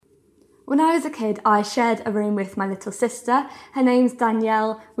When I was a kid, I shared a room with my little sister. Her name's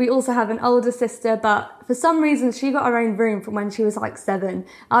Danielle. We also have an older sister, but for some reason she got her own room from when she was like 7.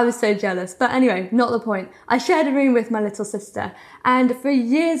 I was so jealous. But anyway, not the point. I shared a room with my little sister, and for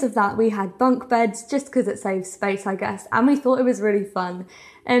years of that we had bunk beds just because it saved space, I guess, and we thought it was really fun.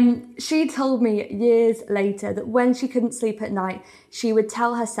 She told me years later that when she couldn't sleep at night, she would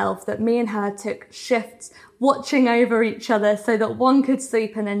tell herself that me and her took shifts watching over each other so that one could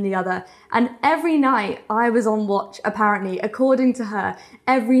sleep and then the other. And every night I was on watch, apparently, according to her.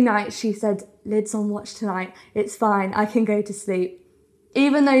 Every night she said, "Lid's on watch tonight, it's fine, I can go to sleep."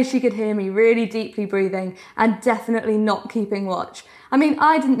 Even though she could hear me really deeply breathing and definitely not keeping watch. I mean,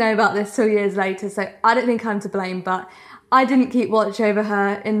 I didn't know about this till years later, so I don't think I'm to blame, but I didn't keep watch over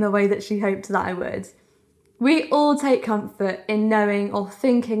her in the way that she hoped that I would. We all take comfort in knowing or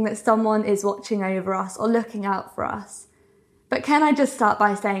thinking that someone is watching over us or looking out for us. But can I just start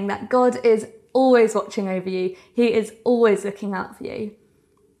by saying that God is always watching over you. He is always looking out for you.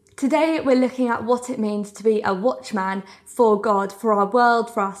 Today, we're looking at what it means to be a watchman for God, for our world,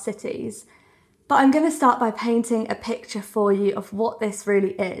 for our cities. But I'm going to start by painting a picture for you of what this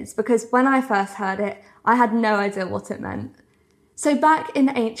really is, because when I first heard it, I had no idea what it meant. So back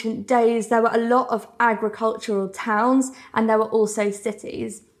in ancient days, there were a lot of agricultural towns and there were also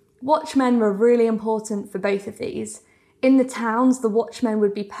cities. Watchmen were really important for both of these. In the towns, the watchmen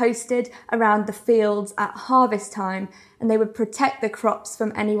would be posted around the fields at harvest time, and they would protect the crops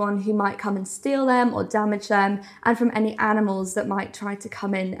from anyone who might come and steal them or damage them, and from any animals that might try to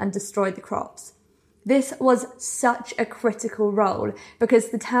come in and destroy the crops. This was such a critical role because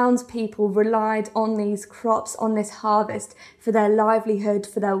the townspeople relied on these crops, on this harvest, for their livelihood,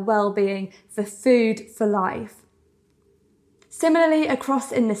 for their well-being, for food, for life. Similarly,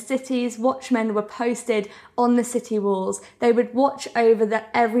 across in the cities, watchmen were posted on the city walls. They would watch over the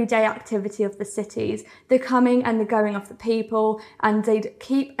everyday activity of the cities, the coming and the going of the people, and they'd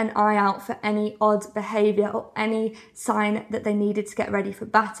keep an eye out for any odd behaviour or any sign that they needed to get ready for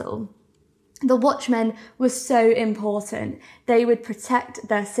battle. The watchmen were so important. They would protect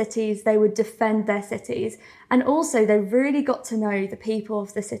their cities, they would defend their cities, and also they really got to know the people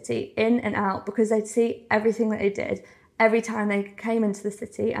of the city in and out because they'd see everything that they did every time they came into the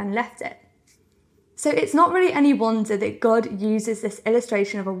city and left it. So it's not really any wonder that God uses this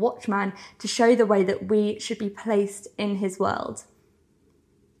illustration of a watchman to show the way that we should be placed in his world.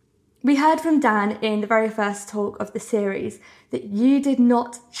 We heard from Dan in the very first talk of the series that you did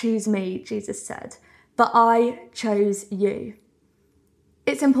not choose me, Jesus said, but I chose you.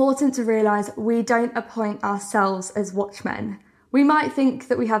 It's important to realise we don't appoint ourselves as watchmen. We might think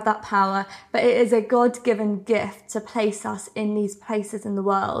that we have that power, but it is a God-given gift to place us in these places in the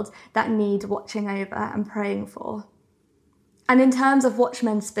world that need watching over and praying for. And in terms of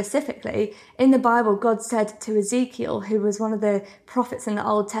watchmen specifically, in the Bible, God said to Ezekiel, who was one of the prophets in the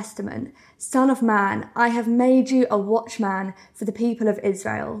Old Testament, "Son of man, I have made you a watchman for the people of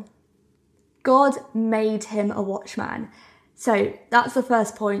Israel." God made him a watchman. So that's the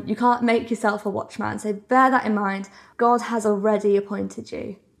first point. You can't make yourself a watchman. So bear that in mind. God has already appointed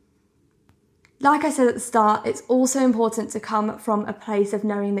you. Like I said at the start, it's also important to come from a place of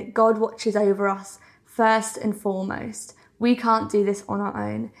knowing that God watches over us first and foremost. We can't do this on our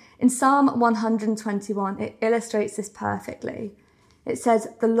own. In Psalm 121, it illustrates this perfectly. It says,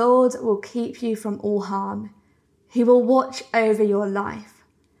 "The Lord will keep you from all harm. He will watch over your life.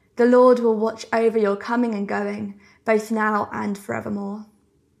 The Lord will watch over your coming and going, both now and forevermore."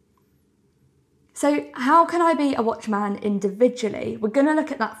 So how can I be a watchman individually? We're going to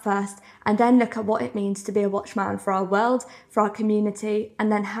look at that first and then look at what it means to be a watchman for our world, for our community,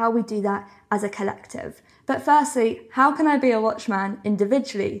 and then how we do that as a collective. But firstly, how can I be a watchman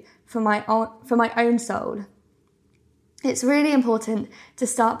individually for my own soul? It's really important to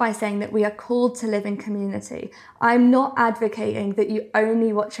start by saying that we are called to live in community. I'm not advocating that you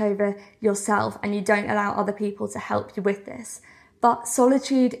only watch over yourself and you don't allow other people to help you with this. But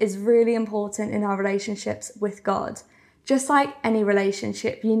solitude is really important in our relationships with God. Just like any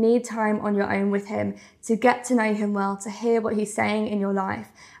relationship, you need time on your own with him to get to know him well, to hear what he's saying in your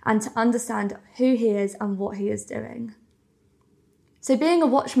life, and to understand who he is and what he is doing. So being a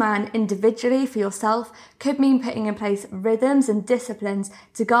watchman individually for yourself could mean putting in place rhythms and disciplines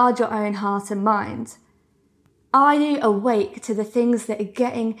to guard your own heart and mind. Are you awake to the things that are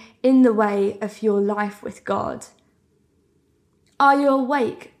getting in the way of your life with God? Are you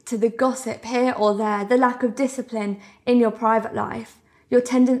awake to the gossip here or there, the lack of discipline in your private life, your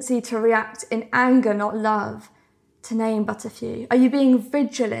tendency to react in anger, not love, to name but a few? Are you being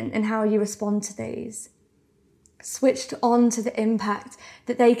vigilant in how you respond to these? switched on to the impact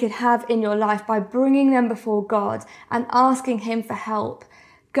that they could have in your life by bringing them before God and asking him for help,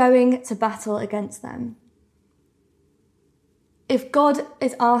 going to battle against them. If God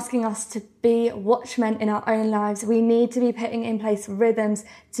is asking us to be watchmen in our own lives, we need to be putting in place rhythms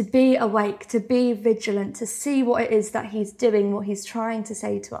to be awake, to be vigilant, to see what it is that he's doing, what he's trying to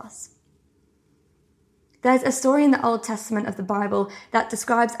say to us. There's a story in the Old Testament of the Bible that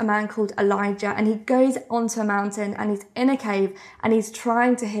describes a man called Elijah, and he goes onto a mountain and he's in a cave and he's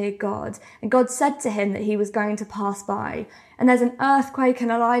trying to hear God. And God said to him that he was going to pass by. And there's an earthquake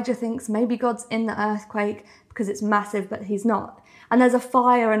and Elijah thinks maybe God's in the earthquake because it's massive, but he's not. And there's a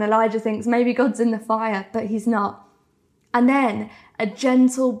fire and Elijah thinks maybe God's in the fire, but he's not. And then a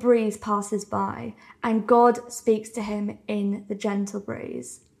gentle breeze passes by and God speaks to him in the gentle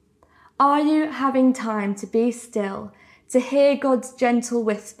breeze. Are you having time to be still, to hear God's gentle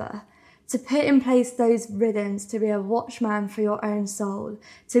whisper, to put in place those rhythms, to be a watchman for your own soul,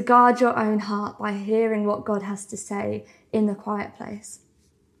 to guard your own heart by hearing what God has to say in the quiet place?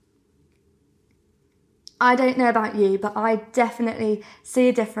 I don't know about you, but I definitely see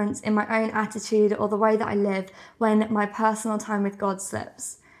a difference in my own attitude or the way that I live when my personal time with God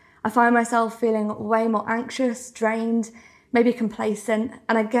slips. I find myself feeling way more anxious, drained, maybe complacent,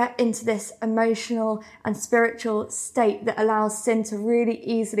 and I get into this emotional and spiritual state that allows sin to really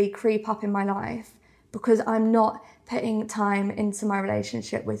easily creep up in my life because I'm not putting time into my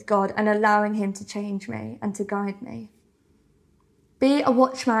relationship with God and allowing him to change me and to guide me. Be a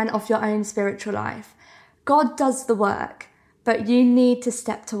watchman of your own spiritual life. God does the work, but you need to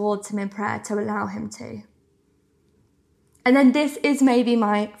step towards him in prayer to allow him to. And then this is maybe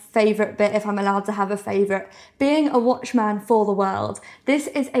my favourite bit, if I'm allowed to have a favourite. Being a watchman for the world. This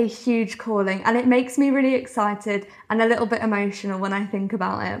is a huge calling and it makes me really excited and a little bit emotional when I think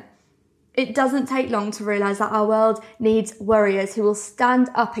about it. It doesn't take long to realise that our world needs warriors who will stand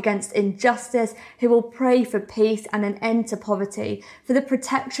up against injustice, who will pray for peace and an end to poverty, for the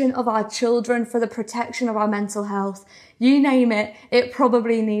protection of our children, for the protection of our mental health. You name it, it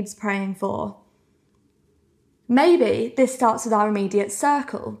probably needs praying for. Maybe this starts with our immediate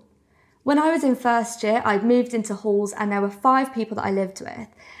circle. When I was in first year, I'd moved into halls and there were 5 people that I lived with.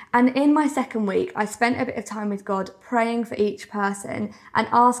 And in my second week, I spent a bit of time with God praying for each person and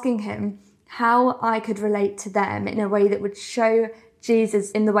asking him how I could relate to them in a way that would show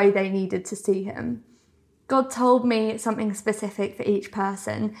Jesus in the way they needed to see him. God told me something specific for each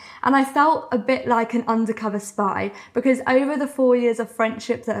person, and I felt a bit like an undercover spy because over the 4 years of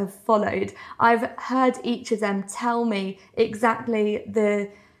friendship that have followed, I've heard each of them tell me exactly the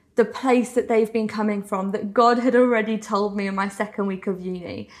place that they've been coming from, that God had already told me in my second week of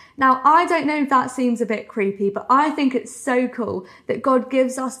uni. Now, I don't know if that seems a bit creepy, but I think it's so cool that God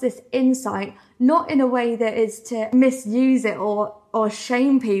gives us this insight, not in a way that is to misuse it or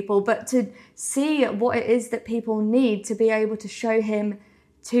shame people, but to see what it is that people need to be able to show him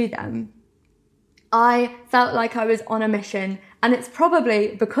to them. I felt like I was on a mission, and it's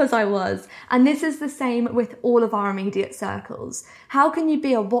probably because I was. And this is the same with all of our immediate circles. How can you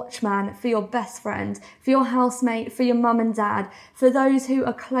be a watchman for your best friend, for your housemate, for your mum and dad, for those who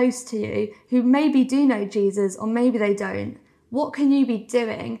are close to you, who maybe do know Jesus or maybe they don't? What can you be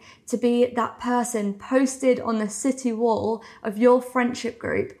doing to be that person posted on the city wall of your friendship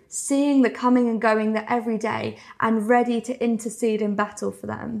group, seeing the coming and going there every day and ready to intercede in battle for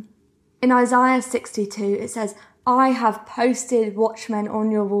them? In Isaiah 62, it says, I have posted watchmen on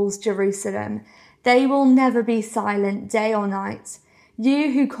your walls, Jerusalem. They will never be silent day or night.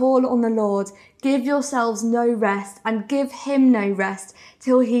 You who call on the Lord, give yourselves no rest and give him no rest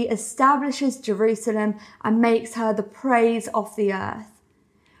till he establishes Jerusalem and makes her the praise of the earth.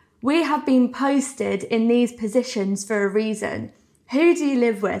 We have been posted in these positions for a reason. Who do you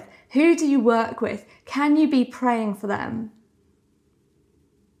live with? Who do you work with? Can you be praying for them?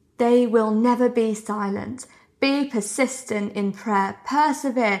 They will never be silent. Be persistent in prayer.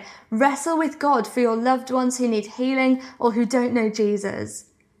 Persevere. Wrestle with God for your loved ones who need healing or who don't know Jesus.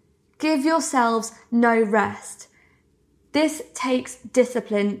 Give yourselves no rest. This takes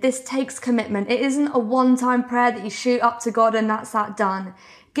discipline. This takes commitment. It isn't a one-time prayer that you shoot up to God and that's that done.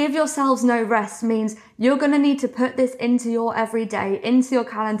 Give yourselves no rest means you're going to need to put this into your everyday, into your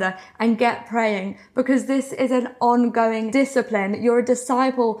calendar and get praying, because this is an ongoing discipline. You're a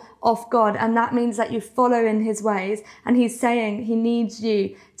disciple of God, and that means that you follow in his ways, and he's saying he needs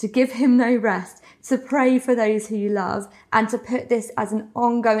you to give him no rest, to pray for those who you love, and to put this as an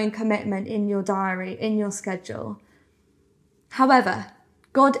ongoing commitment in your diary, in your schedule. However,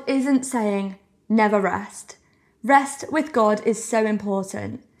 God isn't saying never rest. Rest with God is so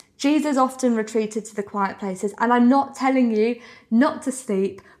important. Jesus often retreated to the quiet places, and I'm not telling you not to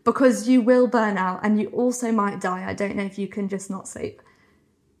sleep, because you will burn out and you also might die. I don't know if you can just not sleep.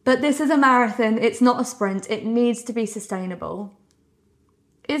 But this is a marathon, it's not a sprint, it needs to be sustainable.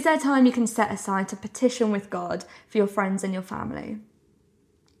 Is there time you can set aside to petition with God for your friends and your family?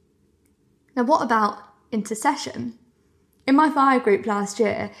 Now, what about intercession? In my fire group last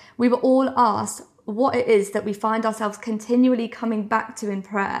year, we were all asked what it is that we find ourselves continually coming back to in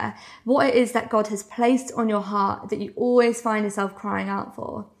prayer, what it is that God has placed on your heart that you always find yourself crying out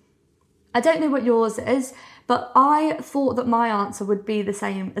for. I don't know what yours is, but I thought that my answer would be the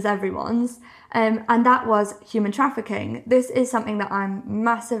same as everyone's, and that was human trafficking. This is something that I'm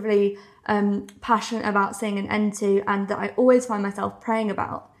massively passionate about seeing an end to, and that I always find myself praying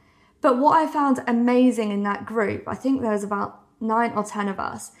about. But what I found amazing in that group, I think there was about 9 or 10 of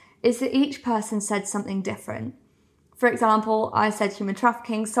us, is that each person said something different. For example, I said human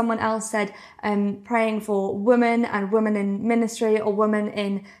trafficking, someone else said praying for women and women in ministry, or women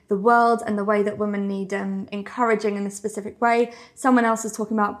in the world and the way that women need encouraging in a specific way. Someone else was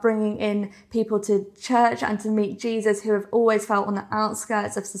talking about bringing in people to church and to meet Jesus who have always felt on the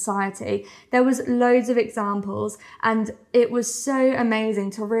outskirts of society. There was loads of examples, and it was so amazing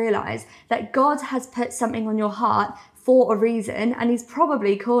to realise that God has put something on your heart for a reason, and he's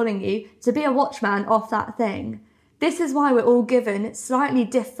probably calling you to be a watchman of that thing. This is why we're all given slightly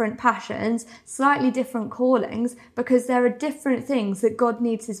different passions, slightly different callings, because there are different things that God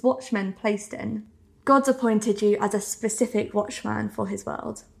needs his watchmen placed in. God's appointed you as a specific watchman for his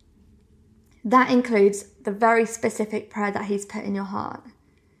world. That includes the very specific prayer that he's put in your heart.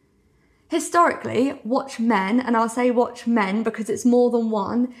 Historically, watchmen, and I'll say watchmen because it's more than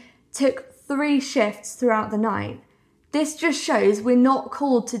one, took 3 shifts throughout the night. This just shows we're not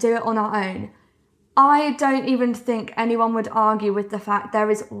called to do it on our own. I don't even think anyone would argue with the fact there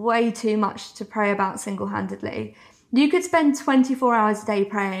is way too much to pray about single-handedly. You could spend 24 hours a day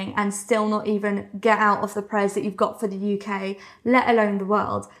praying and still not even get out of the prayers that you've got for the UK, let alone the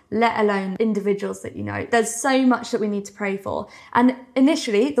world, let alone individuals that you know. There's so much that we need to pray for. And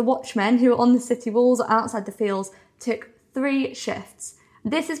initially, the watchmen who were on the city walls or outside the fields took 3 shifts.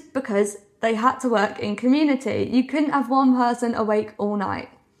 This is because they had to work in community. You couldn't have one person awake all night.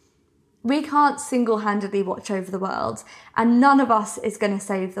 We can't single-handedly watch over the world, and none of us is going to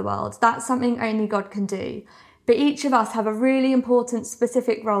save the world. That's something only God can do. But each of us have a really important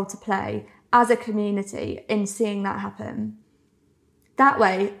specific role to play as a community in seeing that happen. That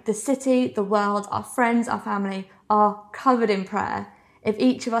way, the city, the world, our friends, our family are covered in prayer if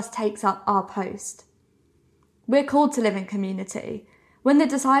each of us takes up our post. We're called to live in community. When the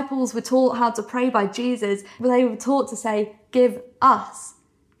disciples were taught how to pray by Jesus, they were taught to say, give us.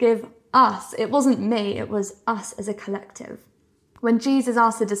 It wasn't me, it was us as a collective. When Jesus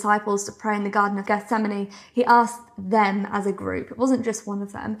asked the disciples to pray in the Garden of Gethsemane, he asked them as a group. It wasn't just one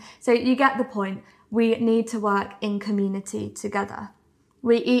of them. So you get the point. We need to work in community together.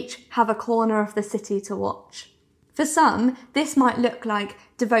 We each have a corner of the city to watch. For some, this might look like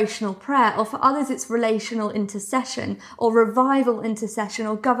devotional prayer, or for others it's relational intercession, or revival intercession,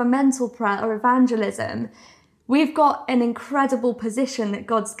 or governmental prayer, or evangelism. We've got an incredible position that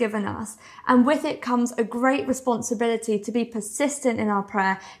God's given us, and with it comes a great responsibility to be persistent in our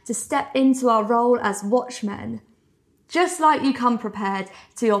prayer, to step into our role as watchmen. Just like you come prepared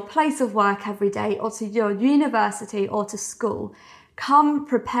to your place of work every day, or to your university, or to school, come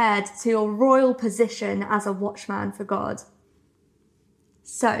prepared to your royal position as a watchman for God.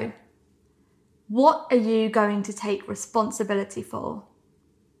 So, what are you going to take responsibility for?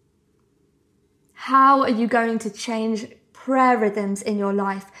 How are you going to change prayer rhythms in your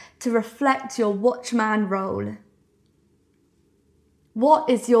life to reflect your watchman role? What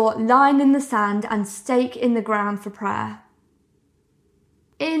is your line in the sand and stake in the ground for prayer?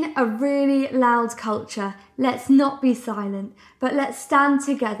 In a really loud culture, let's not be silent, but let's stand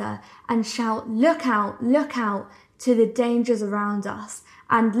together and shout, look out to the dangers around us,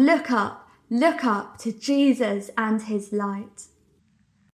 and look up to Jesus and his light.